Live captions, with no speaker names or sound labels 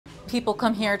People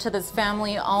come here to this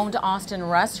family-owned Austin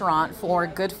restaurant for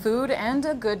good food and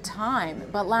a good time.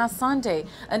 But last Sunday,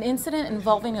 an incident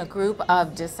involving a group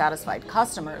of dissatisfied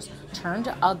customers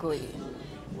turned ugly.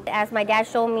 As my dad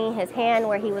showed me his hand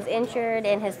where he was injured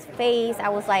and his face, I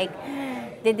was like,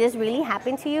 did this really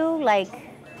happen to you? Like,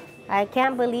 I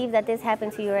can't believe that this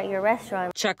happened to you at your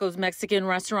restaurant. Checo's Mexican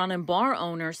restaurant and bar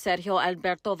owner, Sergio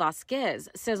Alberto Vasquez,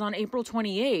 says on April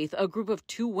 28th, a group of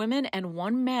 2 women and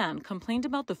 1 man complained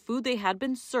about the food they had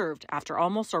been served after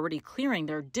almost already clearing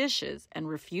their dishes and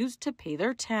refused to pay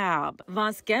their tab.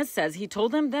 Vasquez says he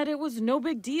told them that it was no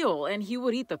big deal and he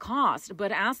would eat the cost,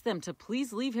 but asked them to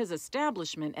please leave his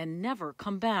establishment and never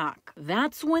come back.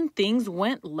 That's when things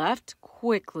went left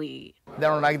quickly. They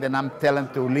don't like that I'm telling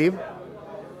to leave.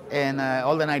 And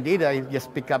all that I did, I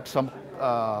just pick up some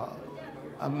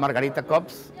margarita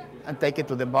cups and take it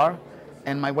to the bar.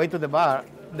 And my way to the bar,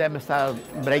 them start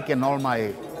breaking all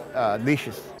my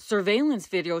dishes. Surveillance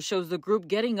video shows the group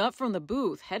getting up from the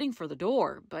booth, heading for the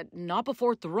door, but not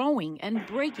before throwing and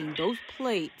breaking those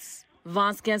plates.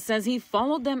 Vasquez says he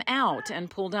followed them out and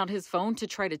pulled out his phone to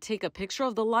try to take a picture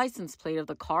of the license plate of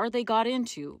the car they got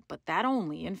into, but that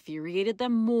only infuriated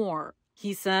them more.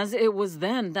 He says it was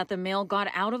then that the male got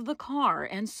out of the car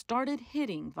and started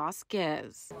hitting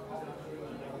Vasquez.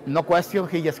 No question,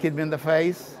 he just hit me in the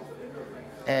face.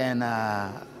 And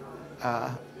I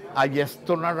just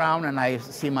turned around and I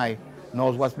see my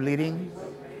nose was bleeding.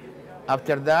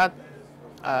 After that,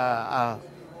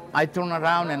 I turn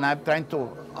around and I'm trying to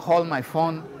hold my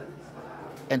phone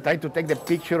and try to take the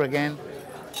picture again.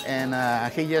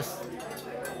 And he just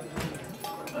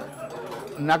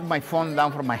knocked my phone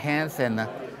down from my hands and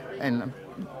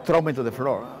throw me to the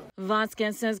floor.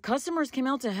 Vasquez says customers came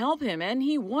out to help him and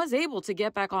he was able to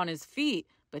get back on his feet,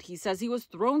 but he says he was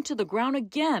thrown to the ground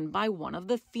again by one of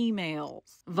the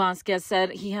females. Vasquez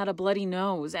said he had a bloody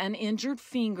nose and injured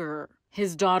finger.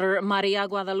 His daughter, Maria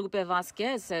Guadalupe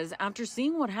Vasquez, says after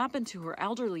seeing what happened to her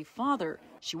elderly father,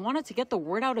 she wanted to get the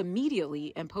word out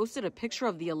immediately and posted a picture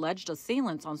of the alleged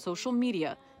assailants on social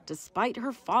media, despite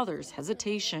her father's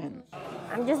hesitation.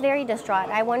 I'm just very distraught.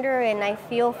 I wonder and I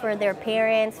feel for their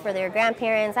parents, for their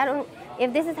grandparents.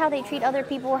 If this is how they treat other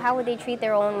people, how would they treat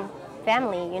their own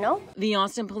family, you know? The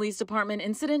Austin Police Department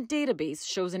incident database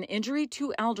shows an injury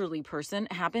to elderly person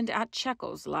happened at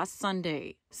Checo's last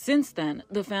Sunday. Since then,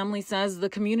 the family says the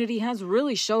community has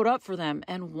really showed up for them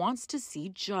and wants to see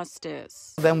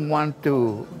justice. They want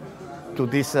to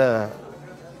these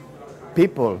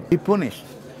people be punished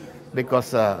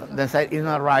because they say it's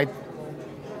not right.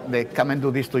 They come and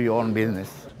do this to your own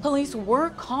business. Police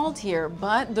were called here,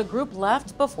 but the group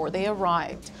left before they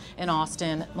arrived. In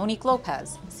Austin, Monique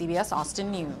Lopez, CBS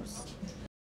Austin News.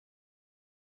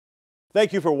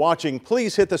 Thank you for watching.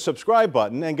 Please hit the subscribe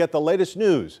button and get the latest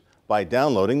news by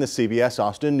downloading the CBS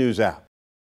Austin News app.